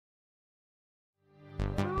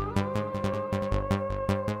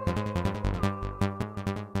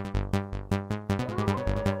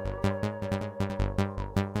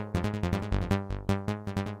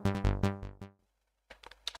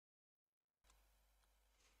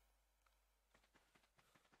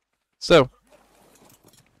So,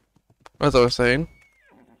 as I was saying,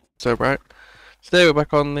 so bright. Today we're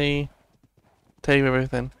back on the tame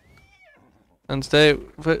everything, and today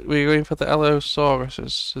we're going for the Allosaurus.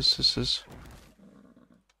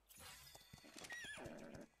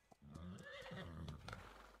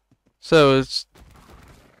 So it's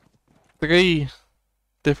three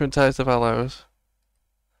different types of allos.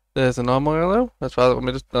 There's a normal allo. That's right.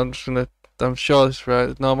 I'm sure this is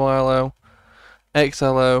right. Normal allo, X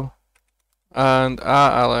allo, and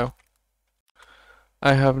R allo.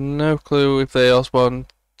 I have no clue if they all spawn,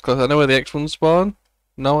 because I know where the X ones spawn.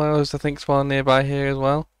 No allos I think spawn nearby here as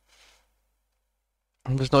well.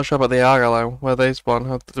 I'm just not sure about the R allo, where they spawn.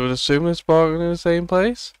 I would assume they spawn in the same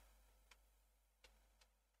place.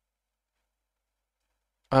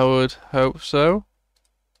 I would hope so.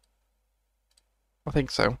 I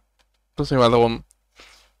think so. Doesn't seem like the one.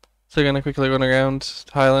 So we're gonna quickly run around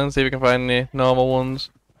Highland, see if we can find any normal ones.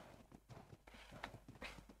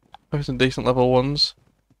 Maybe some decent level ones.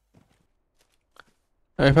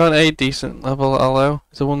 I found a decent level allo.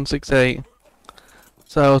 It's a 168.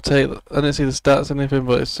 So I'll take. I didn't see the stats or anything,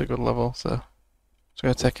 but it's a good level, so just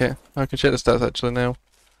gonna take it. I can check the stats actually now.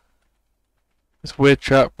 It's a weird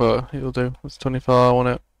trap, but it'll do. It's 24. I want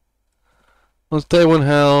it. Let's take 1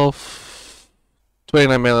 health.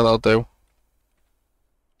 29 melee. That'll do.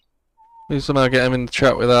 Need somehow get him in the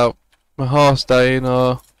trap without my horse dying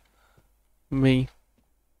or me.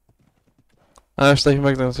 I have sleeping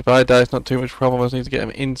magnets. If I die, it's not too much problem. I just need to get him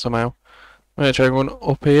in somehow. I'm gonna try and run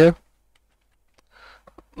up here,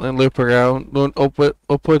 then loop around, run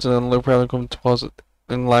upwards, and then loop around and come towards it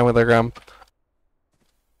in line with the ramp.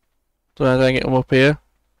 So I'm trying to get him up here.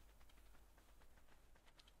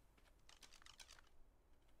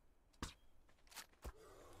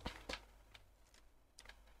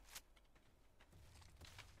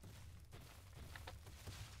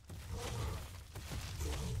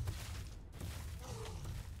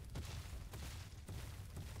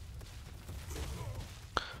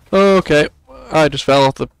 Okay, I just fell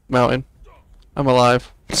off the mountain. I'm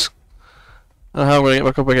alive. And how am I gonna get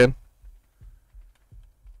back up again?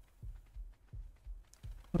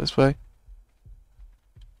 This way.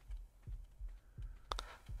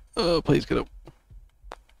 Oh, please get up.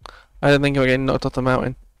 I didn't think I was getting knocked off the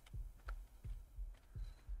mountain.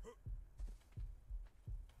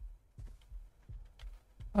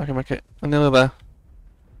 I can make it. I'm nearly there.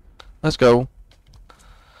 Let's go.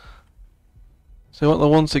 So you want the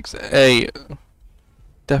 168?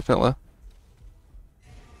 Definitely.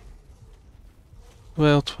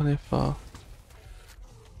 Well, 24.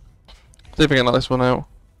 See if I can knock this one out.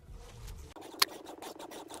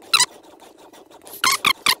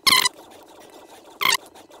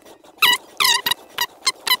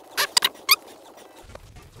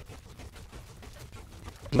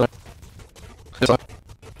 No. It's like.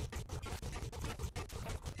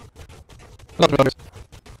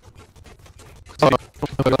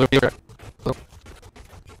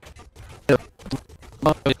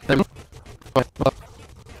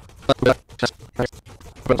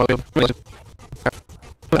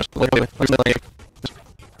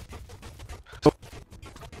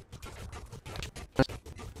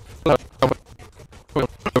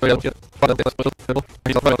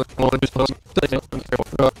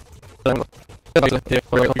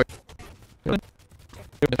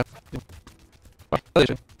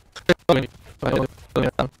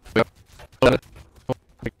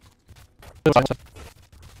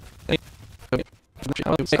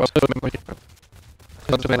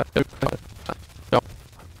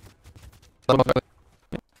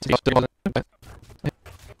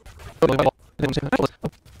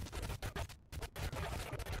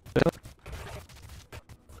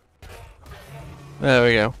 There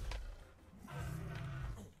we go.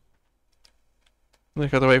 I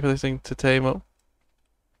gotta wait for this thing to tame up.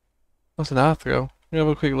 That's an arthro. I'm gonna have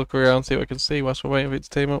a quick look around, see what I can see whilst we're waiting for it to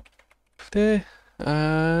tame up. There,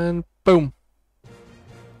 and boom.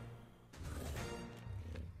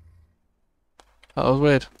 That was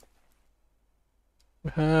weird.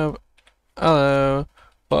 We have, hello,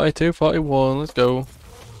 42, 41, let's go.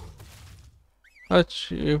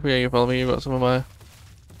 Actually, yeah, you follow me, you've got some of my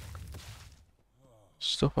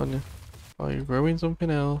stuff on you. Are you growing something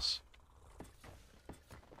else?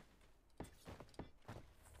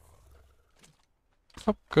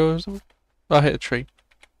 Up goes the... I hit a tree.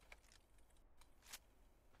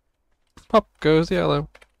 Pop goes the yellow.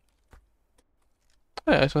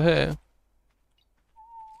 Yeah, so here.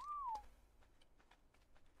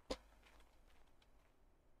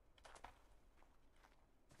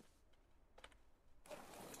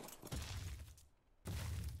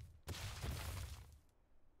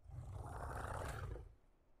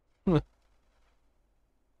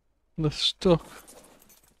 They're stuck.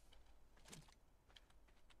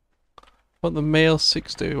 What the male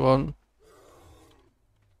 60 want?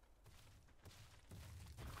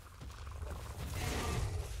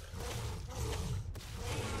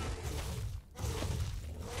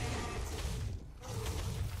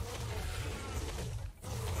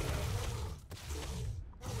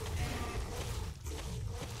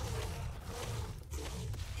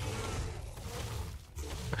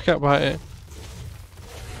 I can't bite it.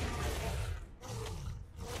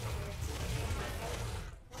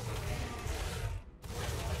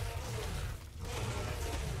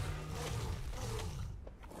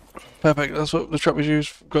 Perfect, that's what the trap was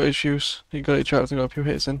used, got its use. You got it trapped and got a few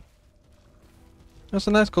hits in. That's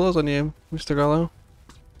some nice colours on you, Mr. Gallo.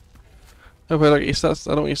 Hopefully like your stats,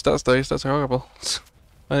 I don't want your stats though, your stats are horrible.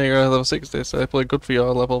 I think you're level 60, so they're probably good for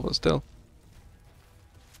your level, but still.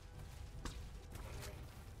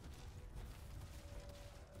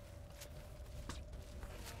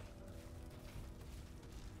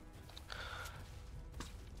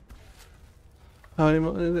 How many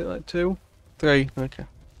more is it, like 2? 3, okay.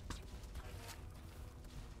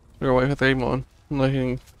 We're waiting for 3 more. And I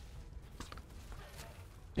can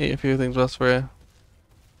eat a few things whilst we're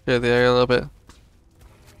clear the area a little bit.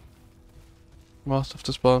 More stuff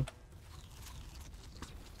to spawn.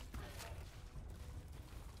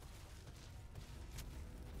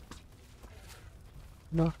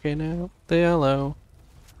 Knocking out the yellow.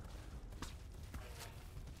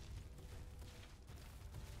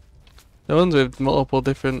 The ones with multiple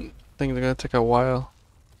different things are going to take a while.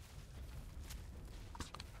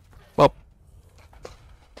 Well.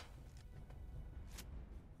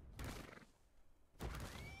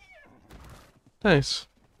 Nice.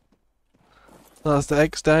 That's the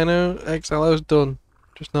X dino. X allo's done.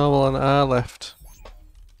 Just normal on R left.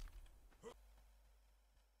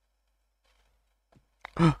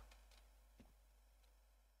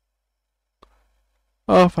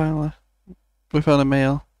 Oh, finally. We found a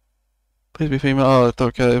male. Please be female. Oh, it's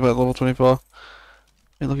okay, about level 24.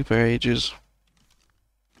 Been looking for ages.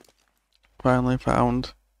 Finally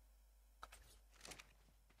found.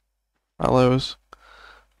 Allos.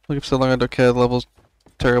 Looking for so long I don't care, the level's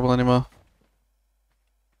terrible anymore.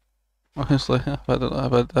 Honestly, I don't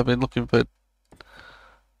know, I've been looking for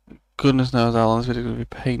goodness knows how long this video is going to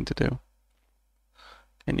be a pain to do.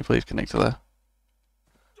 Can you please connect to there?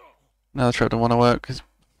 Now the trap don't want to work, because...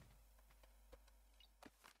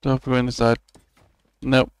 Don't have to go inside.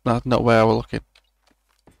 Nope, that's not where we're looking.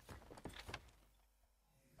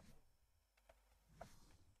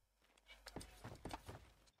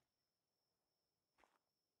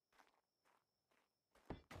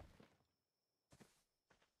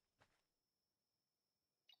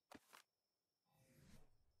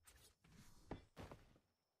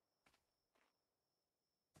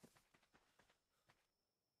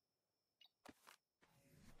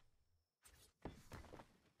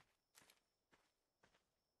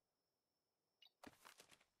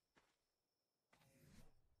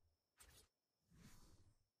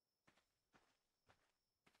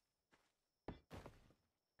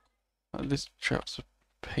 This trap's a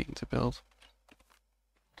pain to build.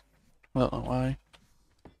 I don't know why.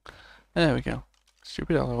 There we go.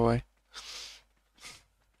 Stupid out of the way.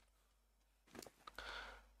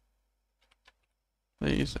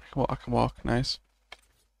 These, I can walk, nice.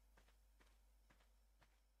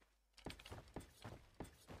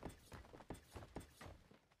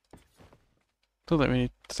 Don't think we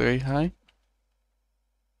need 3 high.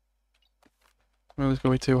 Well, it's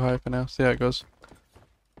gonna be too high for now, see how it goes.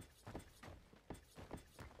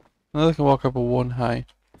 Now they can walk up a 1 high.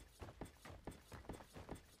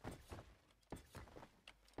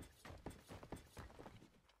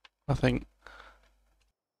 I think.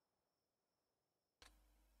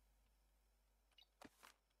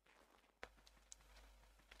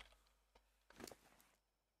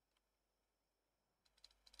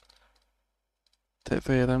 Take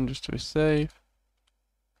 3 of them just to be safe.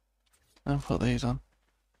 And put these on.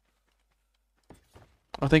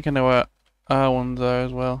 I think I know where our ones are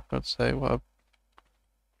as well. I'd say what.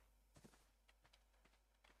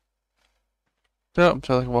 No, I'm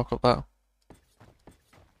sure I can walk up that.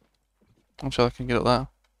 I'm sure I can get up that.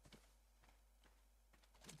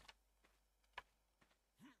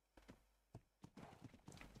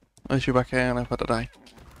 At least you're back here and I've had to die.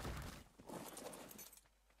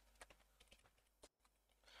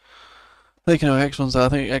 I think I know where X ones are. I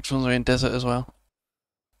think X ones are in desert as well.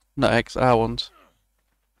 Not X, R ones.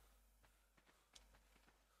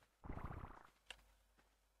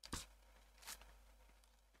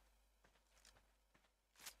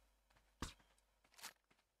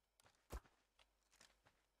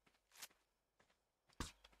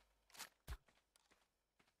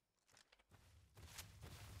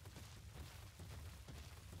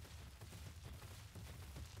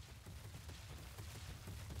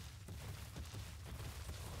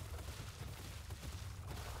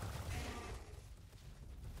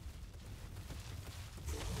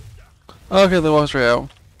 Okay, they walked straight out.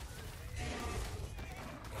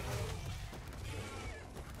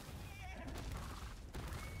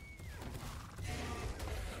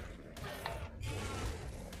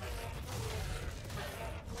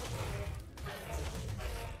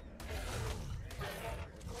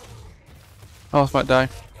 Oh, this might die.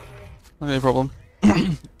 Not any problem.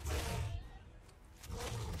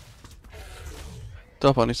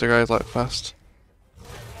 Top on these guys like fast.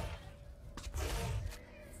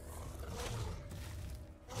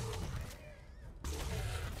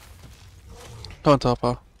 Come on,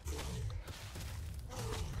 Topper.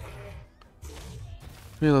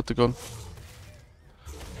 Reload the gun.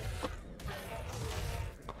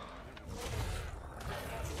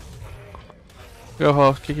 Go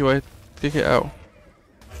horse, kick it away, kick it out.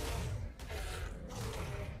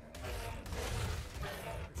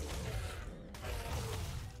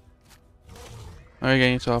 Are you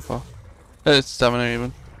getting your Topper? It's stamina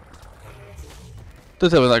even. Don't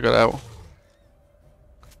tell me that got out.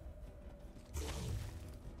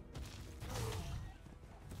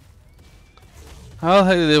 How the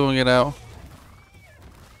heck did everyone get out?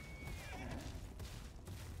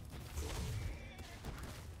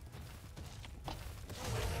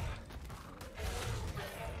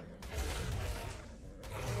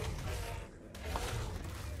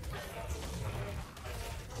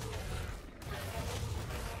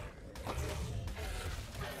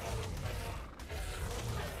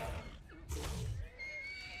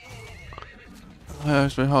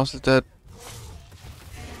 My horse is dead.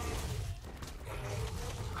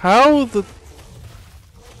 How the...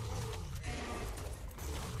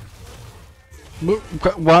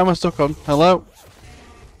 Why am I stuck on? Hello?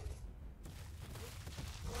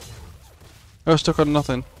 I was stuck on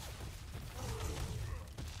nothing.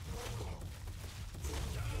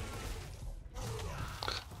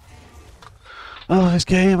 Oh, this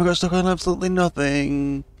game, I got stuck on absolutely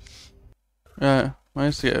nothing. Right, I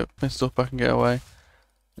managed to get my stuff back and get away.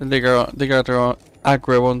 They go to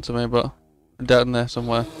aggro onto me, but I'm down there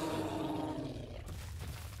somewhere.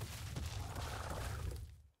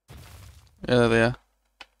 Yeah, there they are.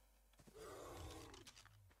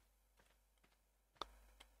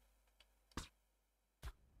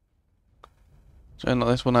 Try and knock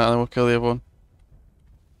this one out and then we'll kill the other one.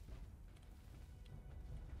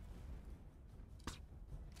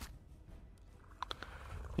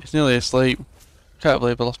 He's nearly asleep. Can't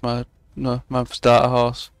believe I lost my starter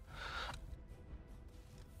horse.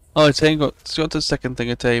 Oh, it's got to the second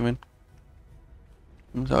thing of taming.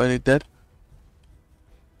 Is that already dead?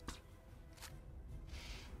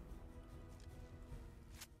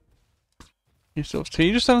 Can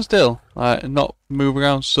you just stand still? Like, and not move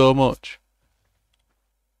around so much?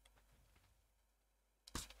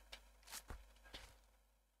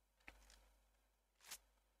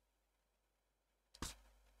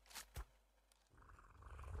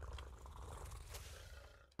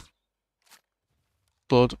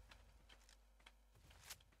 Blood.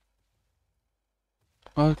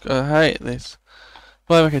 Oh, I hate this.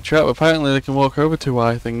 Well, I make a trap, but apparently they can walk over two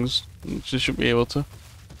eye things. They shouldn't be able to.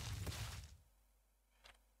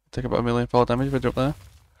 Take about 1,000,000 damage if I jump there.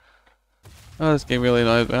 Oh, this game really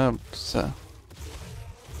annoys me. So.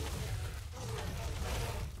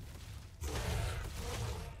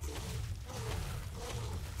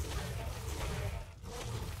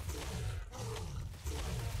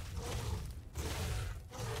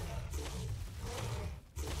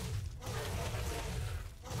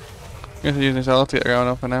 I guess I'm using this L to get around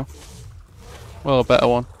up for now. Well, a better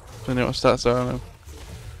one. So I know what stats are on him.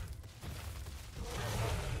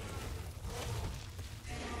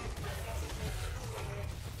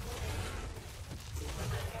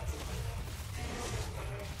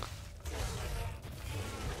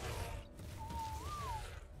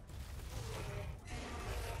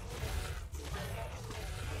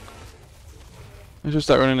 Let's just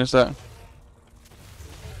start running this out.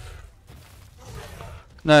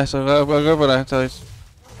 Nice, I'll go for that, guys.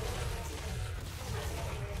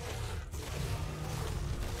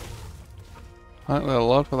 I think they're a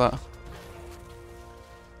lot for that.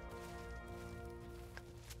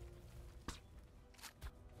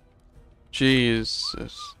 Jesus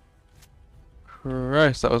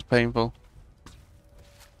Christ, that was painful.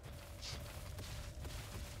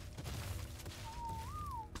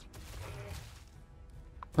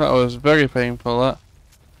 That was very painful, that.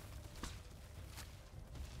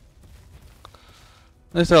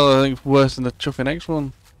 This hell, I think, worse than the chuffing X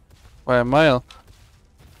one by a mile.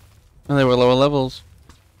 And they were lower levels.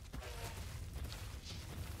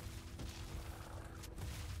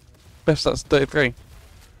 Best stats 33.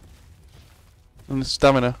 And the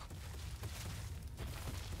stamina.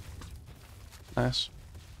 Nice.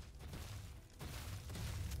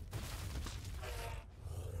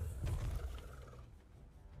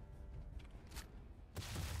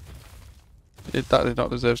 That did not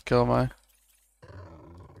deserve to kill my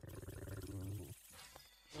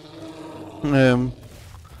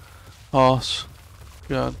horse.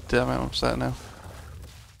 God damn it, I'm upset now.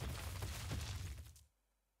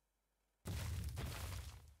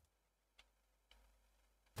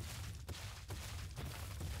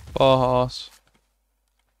 Poor horse.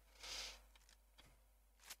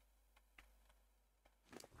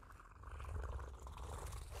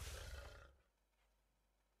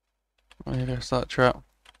 I need to start trap.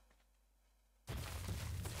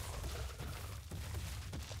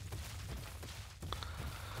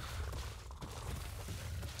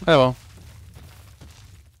 Oh well.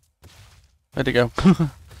 Where'd it go?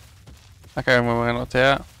 I can't remember when I looked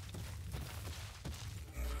at.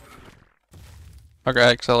 I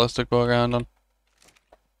got XLs to go around on.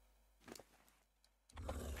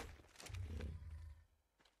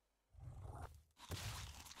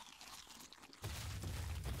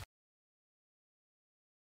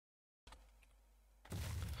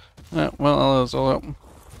 Yeah, well, that was all up.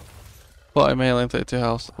 40 melee and 32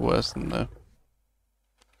 health, worse than the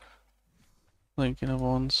Linking other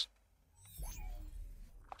ones.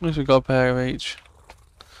 At least we got a pair of each.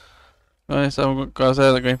 Right, so guys,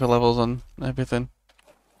 they're going for levels on everything.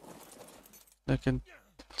 They can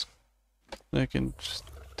just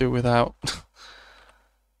do without.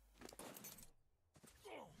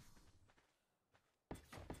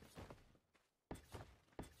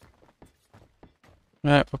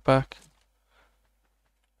 Right, we're back.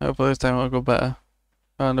 Hopefully this time it'll go better.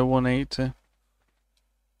 Around a 180.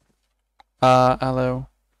 Hello.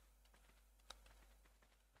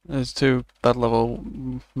 There's 2 bad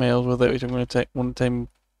level males with it, which I'm going to tame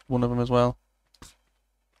one of them as well.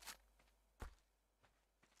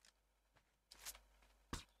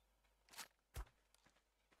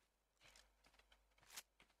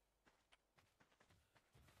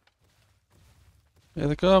 Here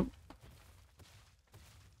they come.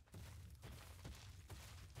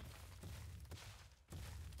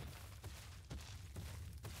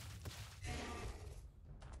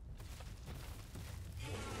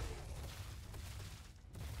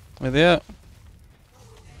 Where they at?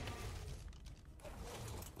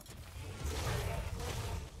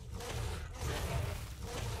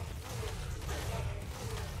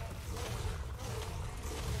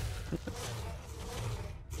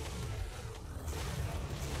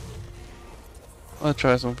 I'll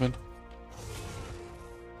try something.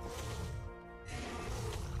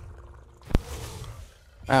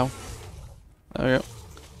 Ow. There we go.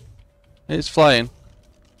 It's flying.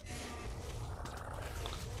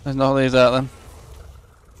 There's not these out then.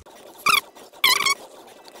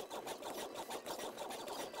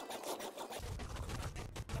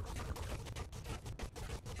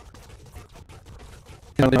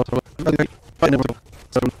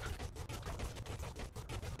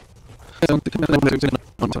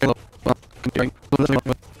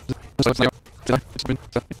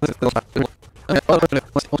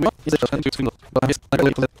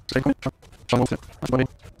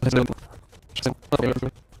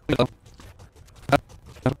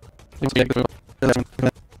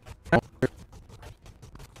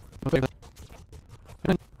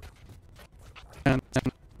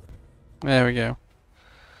 There we go.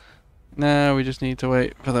 Now we just need to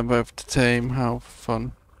wait for them both to tame. How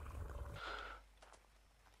fun.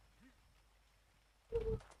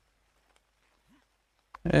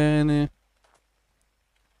 Any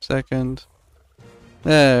second.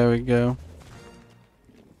 There we go.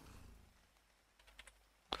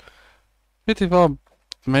 54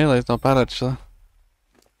 melee is not bad actually.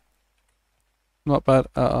 Not bad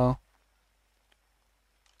at all.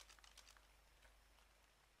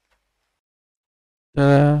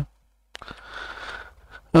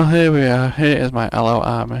 Well, here we are. Here is my allo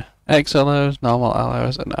army. X allos, normal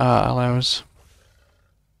allos, and R allos.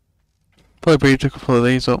 Probably breed a couple of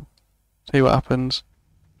these up. See what happens.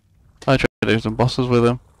 I try to do some bosses with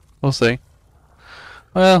them. We'll see.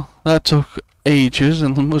 Well, that took ages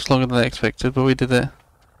and much longer than I expected, but we did it.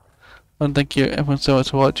 And thank you everyone so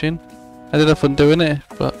much for watching. I did have fun doing it,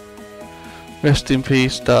 but rest in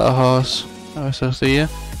peace, Data Horse. I will see you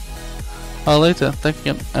all later. Thank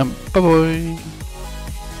you, and bye bye.